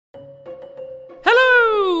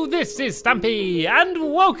this is Stampy,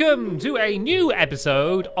 and welcome to a new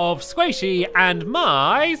episode of Squishy and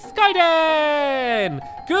my Skyden!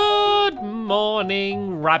 Good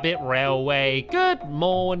morning, Rabbit Railway. Good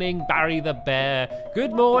morning, Barry the Bear.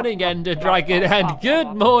 Good morning, Ender Dragon, and good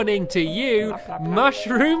morning to you,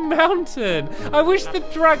 Mushroom Mountain. I wish the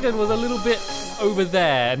dragon was a little bit over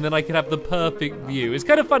there, and then I could have the perfect view. It's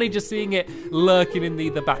kind of funny just seeing it lurking in the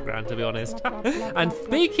background, to be honest. And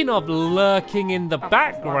speaking of lurking in the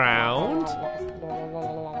background,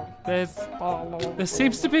 there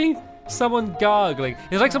seems to be someone gargling.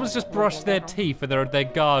 It's like someone's just brushed their teeth and they're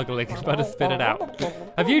gargling and trying to spit it out.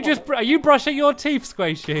 Are you brushing your teeth,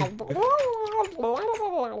 Squishy?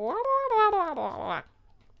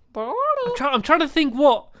 I'm trying to think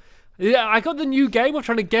what. Yeah, I got the new game. I'm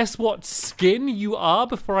trying to guess what skin you are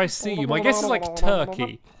before I see you. My guess is like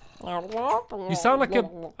turkey. You sound like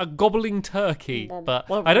a gobbling turkey, but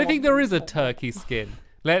I don't think there is a turkey skin.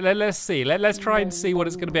 Let's see. Let's try and see what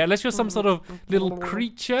it's going to be. Unless you're some sort of little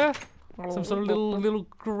creature, some sort of little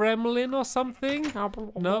gremlin or something.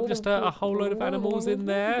 Nope, just a whole load of animals in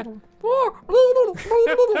there. Or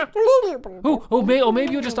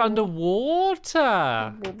maybe you're just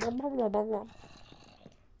underwater.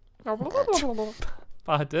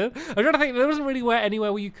 Pardon? I'm trying to think. There wasn't really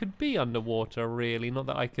anywhere where you could be underwater, really. Not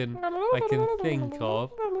that I can think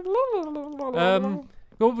of.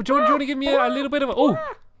 Do you want to give me a little bit of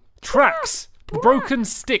tracks, broken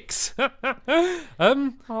sticks? Hey, do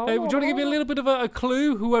you want to give me a little bit of a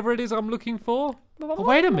clue, whoever it is I'm looking for? Oh,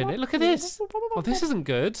 wait a minute. Look at this. Oh, this isn't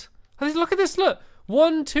good. Look at this. Look.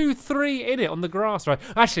 1, 2, 3 in it on the grass, right?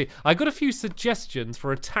 Actually, I got a few suggestions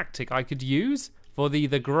for a tactic I could use for the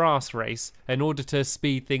grass race in order to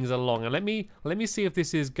speed things along. And let me see if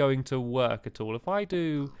this is going to work at all. If I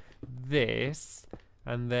do this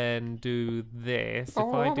and then do this,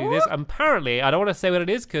 if I do this, apparently, I don't want to say what it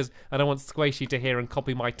is because I don't want Squishy to hear and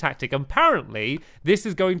copy my tactic. Apparently, this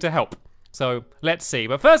is going to help. So let's see.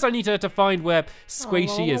 But first, I need to find where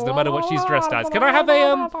Squishy is, no matter what she's dressed as. Can I have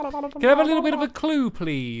a little bit of a clue,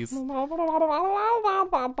 please?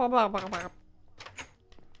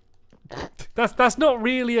 That's not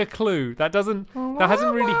really a clue. That hasn't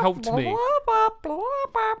really helped me.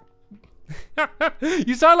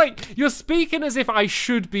 You sound like you're speaking as if I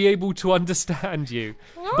should be able to understand you,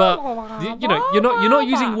 but you know you're not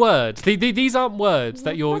using words. These aren't words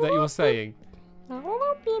that you're saying.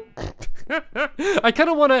 I kind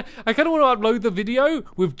of want to upload the video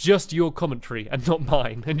with just your commentary and not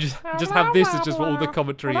mine, and just have this as just what all the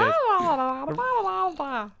commentary is.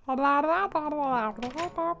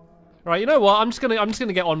 Right, you know what? I'm just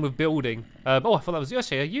gonna get on with building. I thought that was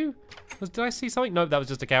Yoshi. Are you? Did I see something? No, that was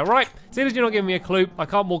just a cow. Right. Seeing as you're not giving me a clue, I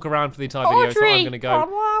can't walk around for the entire video, so I'm gonna go.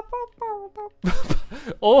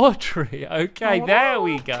 Audrey. Okay, there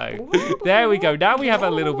we go. There we go. Now we have a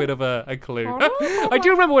little bit of a clue. I do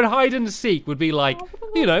remember when hide and seek would be like,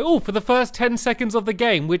 you know, for the first 10 seconds of the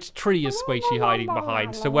game, which tree is Squishy hiding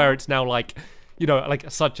behind? To where it's now like, you know, like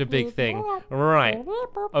such a big thing. Right.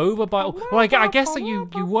 Over by... Well, I guess that you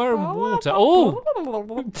were in water. Oh!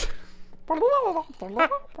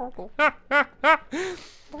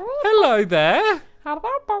 Hello there.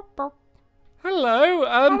 Hello.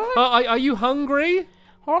 Are you hungry?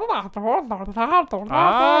 Ah,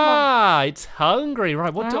 it's hungry.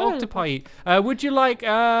 Right, what do octopi eat? Would you like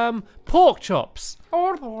pork chops?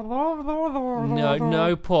 No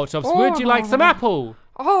pork chops. Would you like some apple?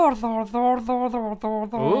 Oh, no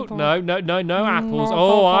apples.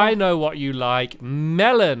 Oh, I know what you like.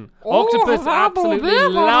 Melon. Octopus absolutely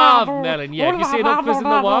love melon. Yeah, if you see an octopus in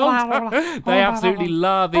the wild, they absolutely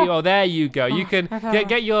love it. Oh, there you go. You can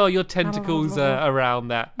get your tentacles around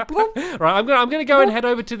that. Right, I'm gonna go and head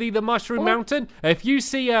over to the Mushroom Mountain. If you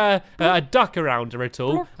see a duck around her at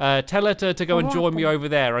all, tell her to go and join me over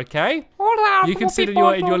there, okay? You can sit in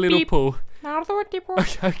your little pool.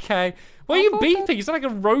 Okay. Why are you beeping? You sound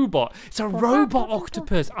like a robot. It's a robot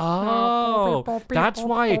octopus. Oh, that's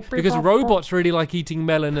why. Because robots really like eating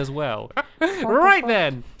melon as well. Right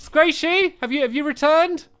then, Squishy, have you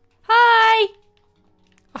returned? Hi.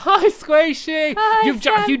 Hi, Squishy.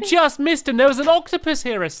 Hi, You just missed him. There was an octopus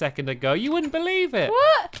here a second ago. You wouldn't believe it.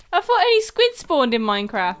 What? I thought any squid spawned in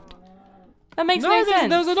Minecraft. That makes no sense.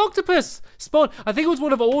 There was an octopus spawned. I think it was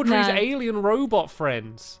one of Audrey's alien robot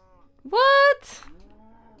friends. What?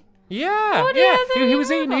 Yeah, he was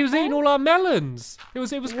eating all our melons. It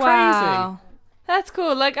was Wow. crazy. That's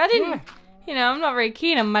cool. Like I didn't, you know, I'm not very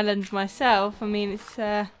keen on melons myself. I mean, it's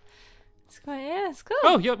cool.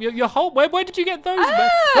 Oh, your whole. Where did you get those?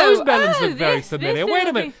 Those melons look very familiar. Wait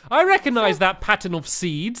a minute, I recognise that pattern of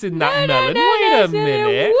seeds in that melon. Wait a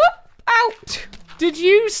minute. Whoop, out. Did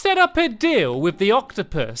you set up a deal with the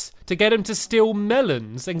octopus to get him to steal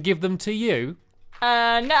melons and give them to you? No,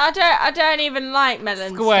 I don't even like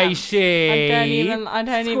melons. Squishy. I don't even like.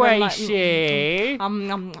 Squishy.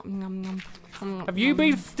 Have you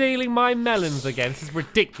been stealing my melons again? This is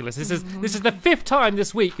ridiculous. This is the 5th time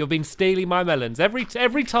this week you've been stealing my melons. Every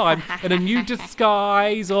time in a new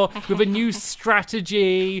disguise or with a new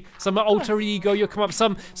strategy, some alter ego you'll come up,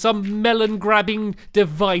 some melon grabbing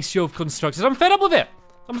device you've constructed. I'm fed up with it.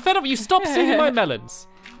 I'm fed up. You stop stealing my melons.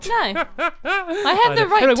 No, I have the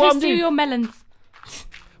right to steal your melons.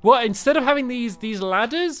 Well, instead of having these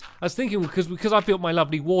ladders, I was thinking because I built my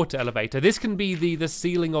lovely water elevator, this can be the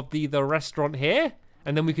ceiling of the restaurant here,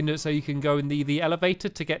 and then we can do it so you can go in the elevator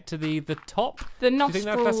to get to the top. The Do nostrils.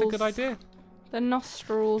 you think that's a good idea? The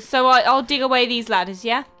nostrils. So I'll dig away these ladders,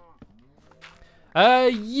 yeah?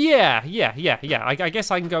 Yeah. I guess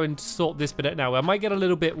I can go and sort this bit out now. I might get a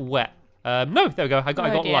little bit wet. No, there we go. I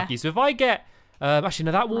got lucky. So if I get actually,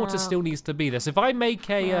 no, that water still needs to be there. So if I make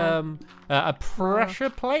a pressure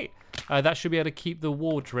plate, that should be able to keep the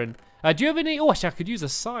water in. Do you have any... Oh, actually, I could use a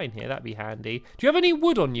sign here. That'd be handy. Do you have any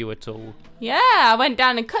wood on you at all? Yeah, I went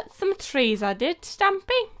down and cut some trees, I did, Stampy.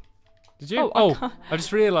 Did you? I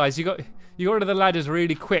just realised you got rid of the ladders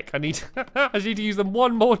really quick. I need to use them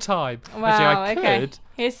one more time. Wow, actually, I could.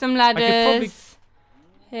 Here's some ladders. Probably...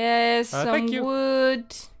 Here's some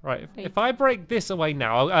wood. Right, if I break this away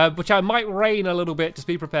now, which I might rain a little bit, just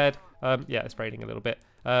be prepared. Yeah, it's raining a little bit.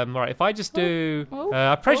 Right, if I just do...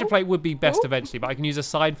 a pressure plate would be best eventually, but I can use a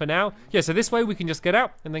sign for now. Yeah, so this way we can just get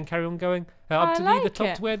out and then carry on going up to the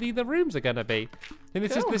top to where the rooms are going to be. And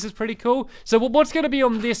this is pretty cool. So what's going to be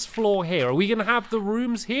on this floor here? Are we going to have the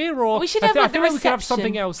rooms here? Or we should have I the feel like we could have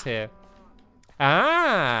something else here.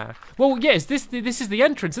 Ah, well, yes. This is the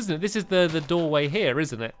entrance, isn't it? This is the doorway here,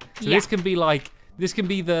 isn't it? So this can be like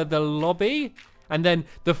the lobby, and then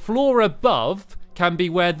the floor above can be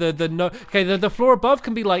where the floor above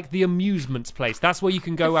can be like the amusements place. That's where you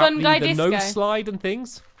can go out the nose slide and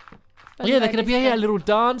things. Yeah, there could be a little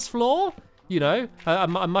dance floor. You know,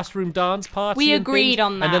 a mushroom dance party. We agreed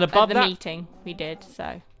on that, and then above at the meeting. We did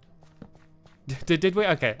so. Did we?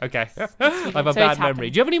 Okay. I have a bad memory.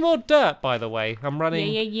 Do you have any more dirt, by the way? I'm running.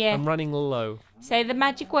 Yeah. I'm running low. Say the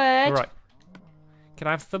magic word. All right. Can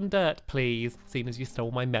I have some dirt, please? Seeing as you stole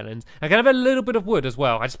my melons. I can have a little bit of wood as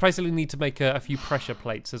well. I just basically need to make a few pressure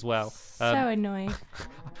plates as well. So annoying.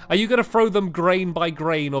 Are you going to throw them grain by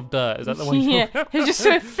grain of dirt? Is that the way Yeah, he'll just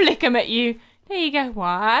sort of flick them at you. There you go,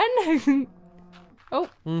 one. Oh.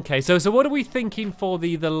 Okay, so what are we thinking for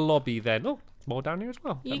the lobby then? Oh, more down here as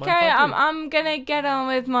well. You carry on. I'm gonna get on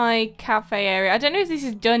with my cafe area. I don't know if this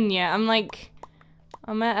is done yet. I'm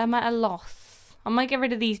at a loss. I might get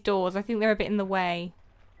rid of these doors. I think they're a bit in the way.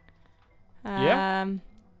 Yeah.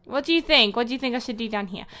 What do you think? What do you think I should do down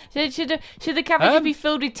here? Should the cafe just be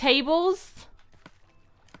filled with tables?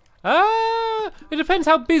 It depends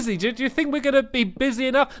how busy. Do you think we're going to be busy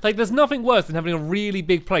enough? Like, there's nothing worse than having a really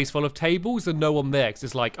big place full of tables and no one there. Because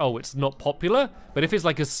it's like, oh, it's not popular. But if it's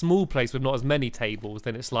like a small place with not as many tables,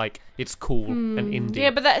 then it's like, it's cool and indie. Yeah,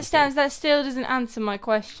 but that still doesn't answer my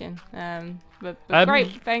question. But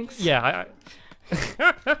great, thanks. Yeah,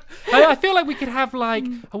 I feel like we could have like,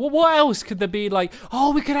 what else could there be? Like,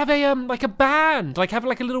 oh, we could have a band. Like, have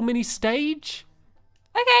like a little mini stage.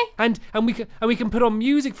 Okay. And we can put on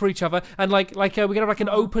music for each other, and we can have like an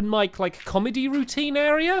open mic like comedy routine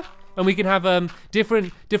area, and we can have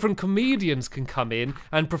different comedians can come in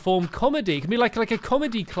and perform comedy. It can be like a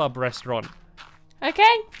comedy club restaurant.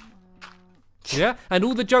 Okay. Yeah, and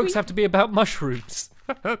all the jokes have to be about mushrooms.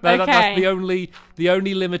 That's the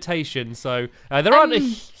only limitation. So there aren't a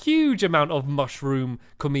huge amount of mushroom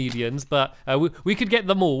comedians, but we could get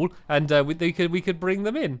them all, and we could bring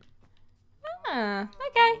them in. Ah,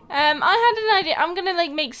 okay. I had an idea. I'm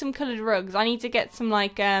gonna make some coloured rugs. I need to get some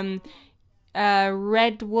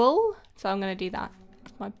red wool, so I'm gonna do that.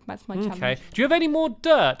 That's my challenge. Okay. Do you have any more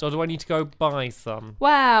dirt, or do I need to go buy some?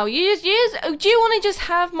 Wow, do you want to just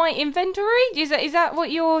have my inventory? Is that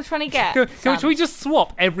what you're trying to get? Should we just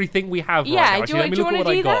swap everything we have? Yeah. Right now? Do you want to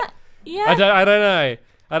do that? Yeah.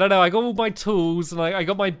 I don't know. I got all my tools and I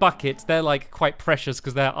got my buckets. They're like quite precious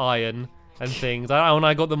because they're iron and things. When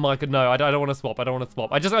I got them, I could no. I don't want to swap.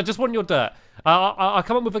 I just want your dirt. I'll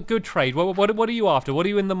come up with a good trade. What are you after? What are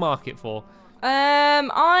you in the market for?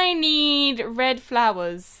 I need red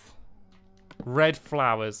flowers. Red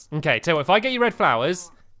flowers. Okay, tell you what, if I get you red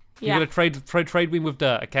flowers, you're gonna trade me with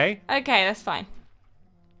dirt, okay? Okay, that's fine.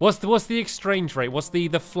 What's the exchange rate? What's the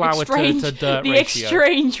flower to dirt ratio? The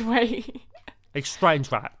exchange rate.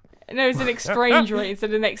 Exchange rate. No, it's an exchange rate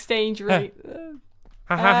instead of an exchange rate.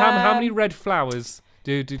 How many red flowers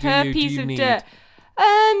do Per you piece of need? dirt.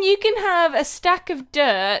 You can have a stack of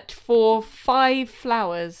dirt for 5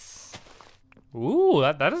 flowers. Ooh,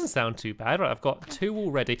 that doesn't sound too bad. Right, I've got 2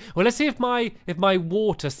 already. Well, let's see if my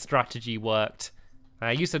water strategy worked.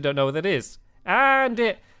 I used to don't know what that is. And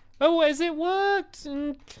has it worked?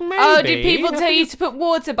 Maybe. Oh, did people tell you to put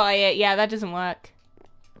water by it? Yeah, that doesn't work.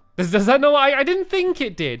 Does that know? I didn't think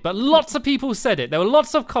it did, but lots of people said it. There were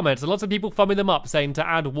lots of comments and lots of people thumbing them up saying to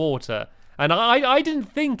add water. And I didn't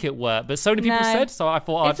think it worked, but so many people said, so I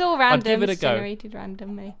thought it's all random. I'd give it a it's go. Generated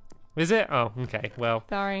randomly. Is it? Oh, okay. Well,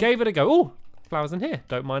 Sorry. gave it a go. Oh, flowers in here.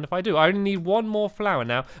 Don't mind if I do. I only need 1 more flower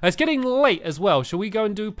now. It's getting late as well. Shall we go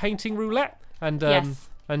and do painting roulette? And Yes.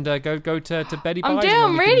 And go to Betty Buy's?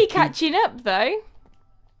 I'm really catching up though.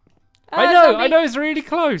 I know. It's really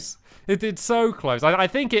close. It's so close. I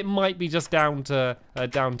think it might be just down to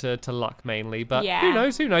luck mainly, but Yeah. who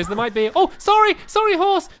knows? Who knows? There might be. Oh, sorry,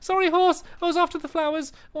 horse. I was after the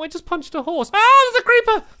flowers. Oh, I just punched a horse. Ah,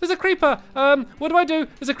 there's a creeper. What do I do?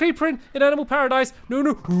 There's a creeper in Animal Paradise. No.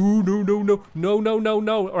 Ooh,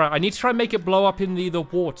 no. All right, I need to try and make it blow up in the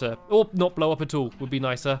water, or not blow up at all. Would be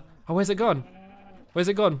nicer. Oh, where's it gone?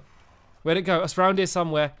 Where'd it go? It's round here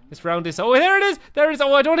somewhere. Oh, there it is.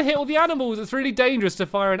 Oh, I don't want to hit all the animals. It's really dangerous to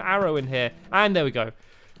fire an arrow in here. And there we go.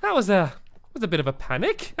 That was a bit of a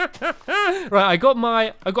panic. Right, I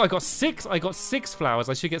got 6 flowers.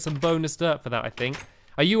 I should get some bonus dirt for that, I think.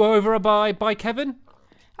 Are you over by Kevin?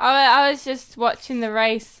 I was just watching the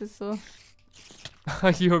race. That's all.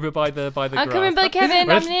 Are you over by the I'm grass? coming by Kevin.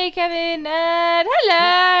 Right, I'm near Kevin. And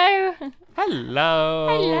hello. Hello.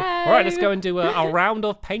 All right, let's go and do a round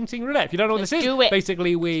of painting roulette. If you don't know what this is, do it.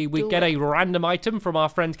 basically we get a random item from our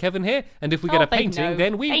friend Kevin here, and if we get a painting,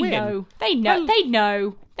 then we win. They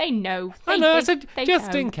know. I know, I said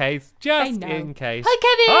just in case. Just know. in case. Hi,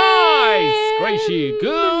 Hi, Kevin. Squishy.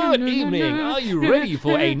 Good evening. Are you ready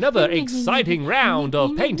for another exciting round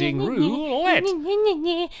of painting roulette?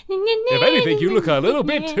 If anything, you look a little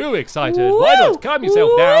bit too excited. Why not calm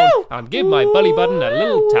yourself down and give my belly button a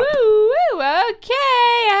little tap?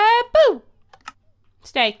 Okay. Boo.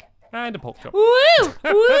 Steak. And a pork chop. Woo!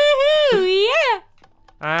 Woohoo! Yeah.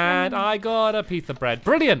 And I got a piece of bread.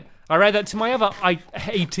 Brilliant. I read that to my other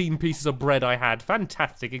 18 pieces of bread I had.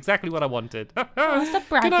 Fantastic. Exactly what I wanted. Stop Good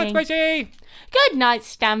bragging. night, Squishy. Good night,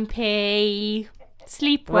 Stampy.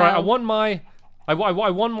 Sleep well. Right, I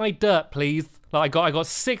want my dirt, please. Like, I got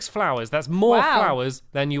 6 flowers. That's more Wow. flowers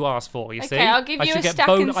than you asked for, you see? Okay, I'll give you a stack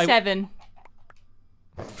and 7.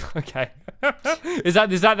 Okay. Is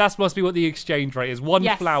that must be what the exchange rate is? 1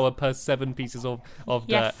 Yes. flower per 7 pieces of dirt.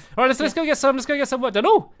 Yes. All right, let's go get some work done.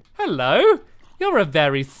 Oh, hello. You're a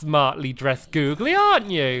very smartly dressed googly, aren't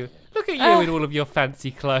you? Look at you in all of your fancy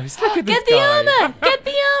clothes. Look at this Get the guy. armor! Get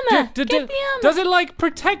the armor! Get the armor! Does it like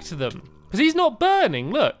protect them? Because he's not burning.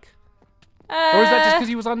 Look. Or is that just because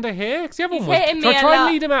he was under here? Because the other he's one was. hitting me Shall I a try and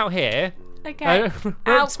lot. lead him out here? Okay. Run,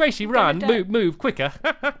 Squishy, run, Get it move quicker.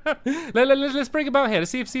 Let's bring him out here. Let's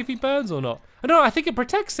see if he burns or not. Oh, no, I think it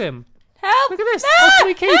protects him. Help! Look at this. No! How can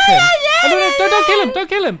we keep him? Oh, no, don't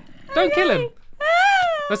kill him. Don't kill him. Ah!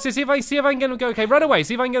 Let's see if I can get him go. Okay, run away.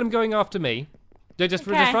 See if I can get him going after me. Just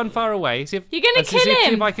Okay. run far away. See if You're gonna kill see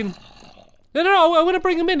him. if I can. No. I want to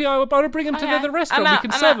bring him in. I want to bring him to Okay. the restaurant. I'm We out,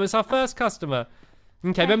 can I'm serve out. him. It's our first customer.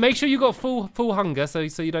 Okay, but make sure you got full hunger, so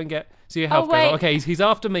you don't get your health goes wait. on. Okay, he's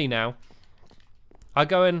after me now. I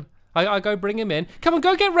go bring him in. Come on,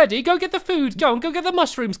 go get ready. Go get the food. Go get the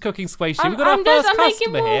mushrooms cooking, Squishy. We've got our first I'm making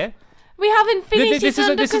customer more. here. We haven't finished. This It's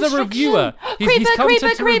under is a construction. reviewer. He's Creeper, come creeper,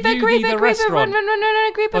 to creeper, review creeper, the creeper, restaurant.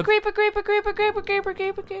 run, creeper, Oh. creeper.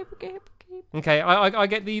 Okay, I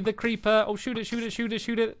get the creeper. Oh, shoot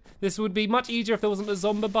it. This would be much easier if there wasn't a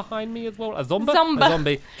zombie behind me as well. A zombie? Zomba. A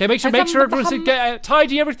zombie. Okay, make sure everyone's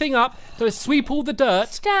tidy everything up. So sweep all the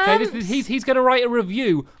dirt. Okay, he's going to write a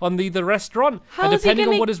review on the restaurant. How And is he depending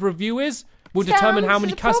on gonna- what his review is, will determine how Stamps,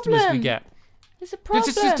 many there's a customers we problem. get. There's a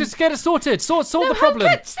problem. Just get it sorted. Sort No, the problem.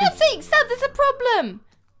 Stop, there's a problem.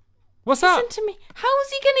 What's that? Listen to me. How is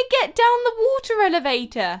he going to get down the water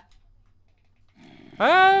elevator?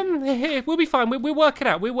 We'll be fine. We'll work it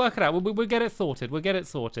out. We'll get it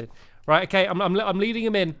sorted. Right, okay, I'm leading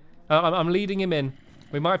him in. I'm leading him in.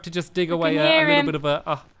 We might have to just dig away a hear little him. bit of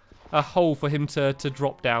a hole for him to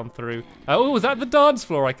drop down through. Oh, is that the dance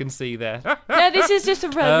floor I can see there? No, this is just a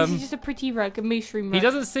rug. This Um, is just a pretty rug, a mushroom rug. He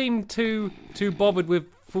doesn't seem too bothered with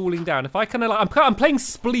falling down. If I can, I'm playing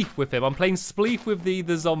spleef with him. I'm playing spleef with the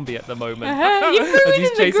zombie at the moment. You're as ruining he's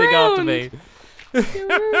the chasing after ground. me. You're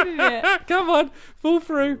ruining it. Come on, fall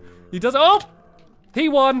through. He does. Oh, He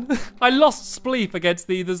won. I lost Spleef against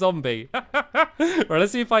the zombie. Right,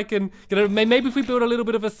 let's see if I can get a, maybe if we build a little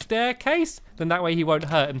bit of a staircase, then that way he won't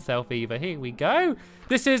hurt himself either. Here we go.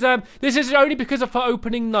 This is only because of for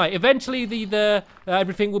opening night. Eventually the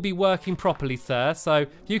everything will be working properly, sir. So if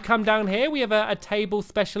you come down here, we have a table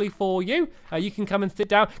specially for you. You can come and sit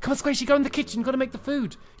down. Come on, Squishy, go in the kitchen. You've got to make the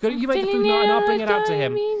food. You make the food and I'll bring it out to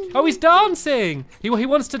him. Oh, he's dancing. He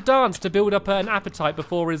wants to dance to build up an appetite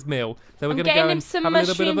before his meal. So we're going to go and have a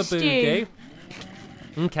little bit of a boogie.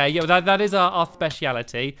 Okay, yeah, that is our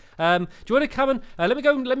speciality. Do you want to come and let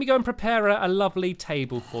me go and prepare a lovely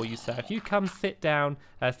table for you, sir. If you come sit down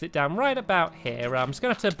right about here. I'm just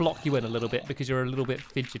going to have to block you in a little bit because you're a little bit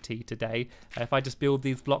fidgety today. If I just build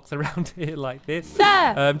these blocks around here like this.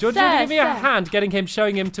 Sir, do you want to give me a hand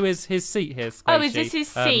showing him to his seat here, Squishy? Oh, is this his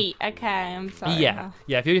seat? Okay, I'm sorry. Yeah.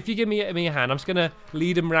 If you give me a hand, I'm just going to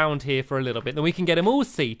lead him round here for a little bit. Then we can get him all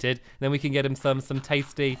seated. Then we can get him some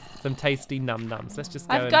tasty num-nums. Let's just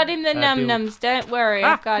go. I've got him the num-nums. Don't worry,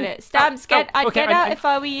 I've got it. Stamps, I'd get out if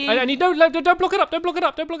I were you. And you don't block it up. Don't block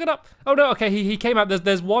it up. Oh no. Okay, he came out.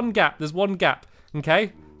 There's one gap.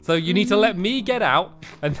 Okay. So you need to let me get out,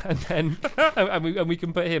 and then and we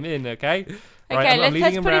can put him in. Okay. Okay. Let's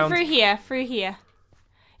put him through here.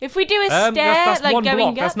 If we do a stair, that's like one going block.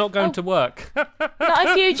 up, That's not going to work. Not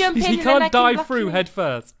if you jump in. He can't dive through head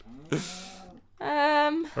first.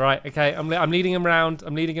 Right, okay, I'm leading him round. I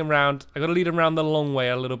gotta lead him round the long way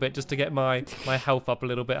a little bit just to get my health up a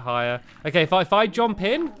little bit higher. Okay, if I jump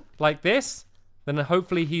in like this, then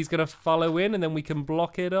hopefully he's gonna follow in and then we can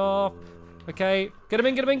block it off. Okay, get him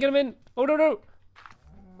in.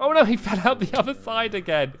 Oh no, he fell out the other side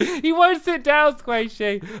again. He won't sit down,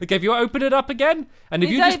 Squishy. Okay, if you open it up again, and if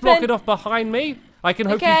you just block it off behind me, I can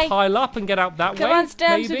hopefully pile up and get out that way. Come on,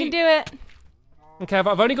 Stamps, we can do it. Okay,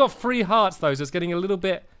 I've only got 3 hearts though, so it's getting a little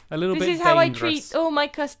bit dangerous. This is how I treat all my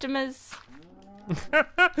customers.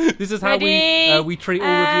 This is how we treat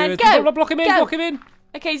all reviewers. Block him in.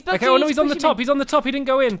 Okay, he's blocking. Okay, oh no, he's on the top. He's on the top. He didn't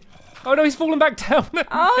go in. Oh no, he's fallen back down.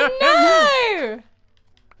 Oh no!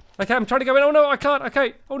 Okay, I'm trying to go in. Oh no, I can't.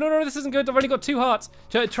 Okay. Oh no, this isn't good. I've only got 2 hearts.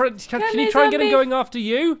 Can you try and get him going after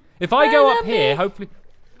you? If I go up here,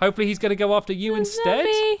 hopefully he's going to go after you instead.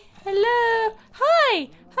 Hello.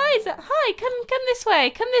 Hi, come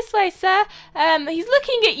this way, sir. He's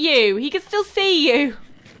looking at you. He can still see you.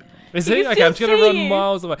 Is he? Okay, I'm just gonna run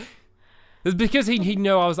miles away. It's because he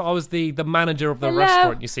knew I was the manager of the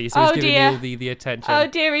restaurant, you see, so he's giving me all the attention. Oh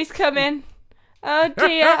dear, he's coming. Oh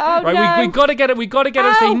dear, oh right, no. we gotta get him,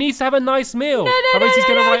 so he needs to have a nice meal. Otherwise he's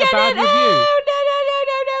gonna write a bad review. No,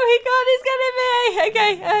 he can't, he's gonna be.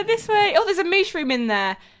 Okay, this way. Oh, there's a mushroom in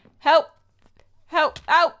there. Help,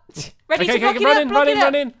 out. Ready to block it up,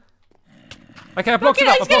 run in. Okay, I blocked it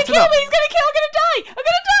up. He's gonna kill me. I'm gonna die.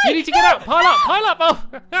 You need to get out. Pile up. Oh.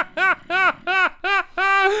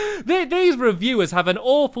 These reviewers have an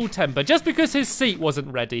awful temper. Just because his seat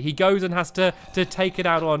wasn't ready, he goes and has to take it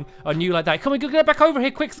out on you like that. Come on, get back over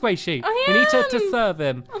here quick, Squishy. We need to serve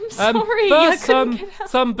him. I'm sorry. First,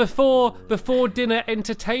 some before dinner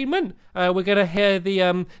entertainment. We're gonna hear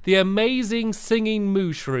the amazing singing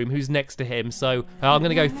mushroom who's next to him. So I'm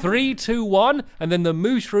gonna go 3, 2, 1, and then the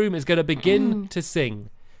mushroom is gonna begin to sing.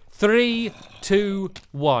 3, 2,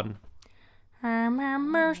 1. I'm a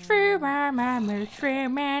mushroom,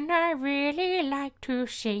 and I really like to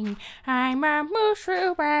sing. I'm a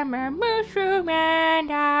mushroom,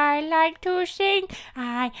 and I like to sing.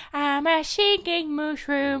 I am a singing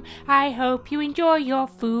mushroom. I hope you enjoy your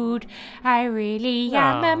food. I really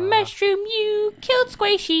am a mushroom. You killed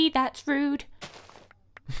Squishy, that's rude.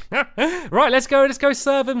 Right, let's go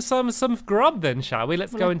serve him some grub then, shall we?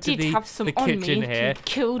 Let's go into the kitchen here.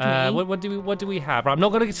 Killed me. What do we have? I'm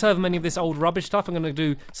not going to serve him any of this old rubbish stuff. I'm going to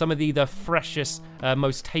do some of the freshest,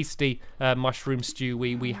 most tasty mushroom stew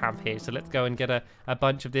we have here. So let's go and get a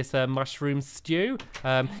bunch of this mushroom stew.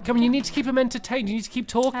 Come on, you need to keep him entertained. You need to keep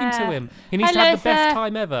talking to him. He needs to have the best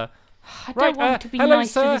time ever. I don't want to be hello,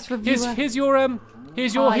 nice sir. to this reviewer.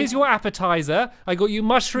 Here's your appetizer. I got you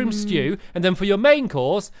mushroom stew, and then for your main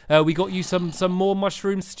course, we got you some more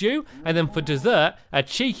mushroom stew, and then for dessert, a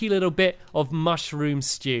cheeky little bit of mushroom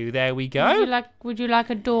stew. There we go. Would you like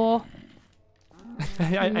a door?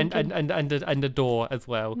 and a door as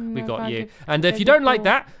well. We got you. And if you don't like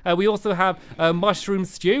that, we also have mushroom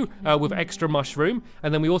stew with extra mushroom,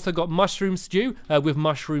 and then we also got mushroom stew with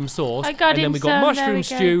mushroom sauce, and then we got mushroom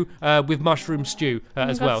stew with mushroom stew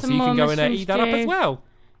as well. So you can go and eat that up as well.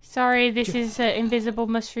 Sorry, this is invisible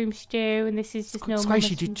mushroom stew, and this is just normal.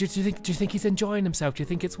 Squishy, do you think he's enjoying himself? Do you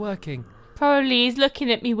think it's working? Probably. He's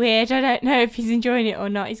looking at me weird. I don't know if he's enjoying it or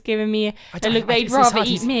not. He's giving me a look that he'd rather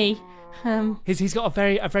eat me. He's got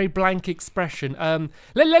a very blank expression.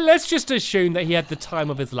 Let's just assume that he had the time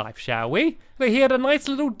of his life, shall we? Like, he had a nice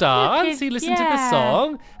little dance. He listened to the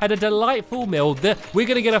song, had a delightful meal. We're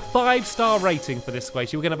gonna get a 5-star rating for this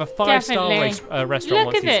Squishy. We're gonna have a 5-star restaurant.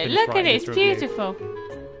 Look at it. Look at it. It's beautiful.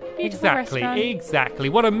 Exactly.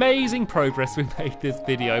 What amazing progress we made this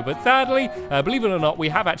video. But sadly, believe it or not, we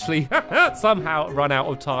have actually somehow run out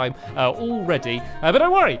of time already. But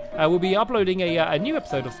don't worry, we'll be uploading a new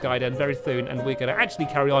episode of Skyden very soon, and we're going to actually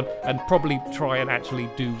carry on and probably try and actually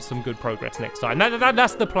do some good progress next time.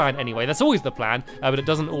 That's the plan anyway. That's always the plan, but it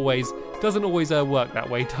doesn't always work that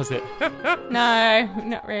way, does it? No,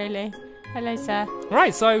 not really. Hello, sir.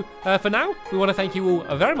 Right, so for now, we want to thank you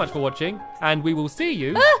all very much for watching, and we will see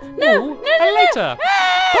you all later.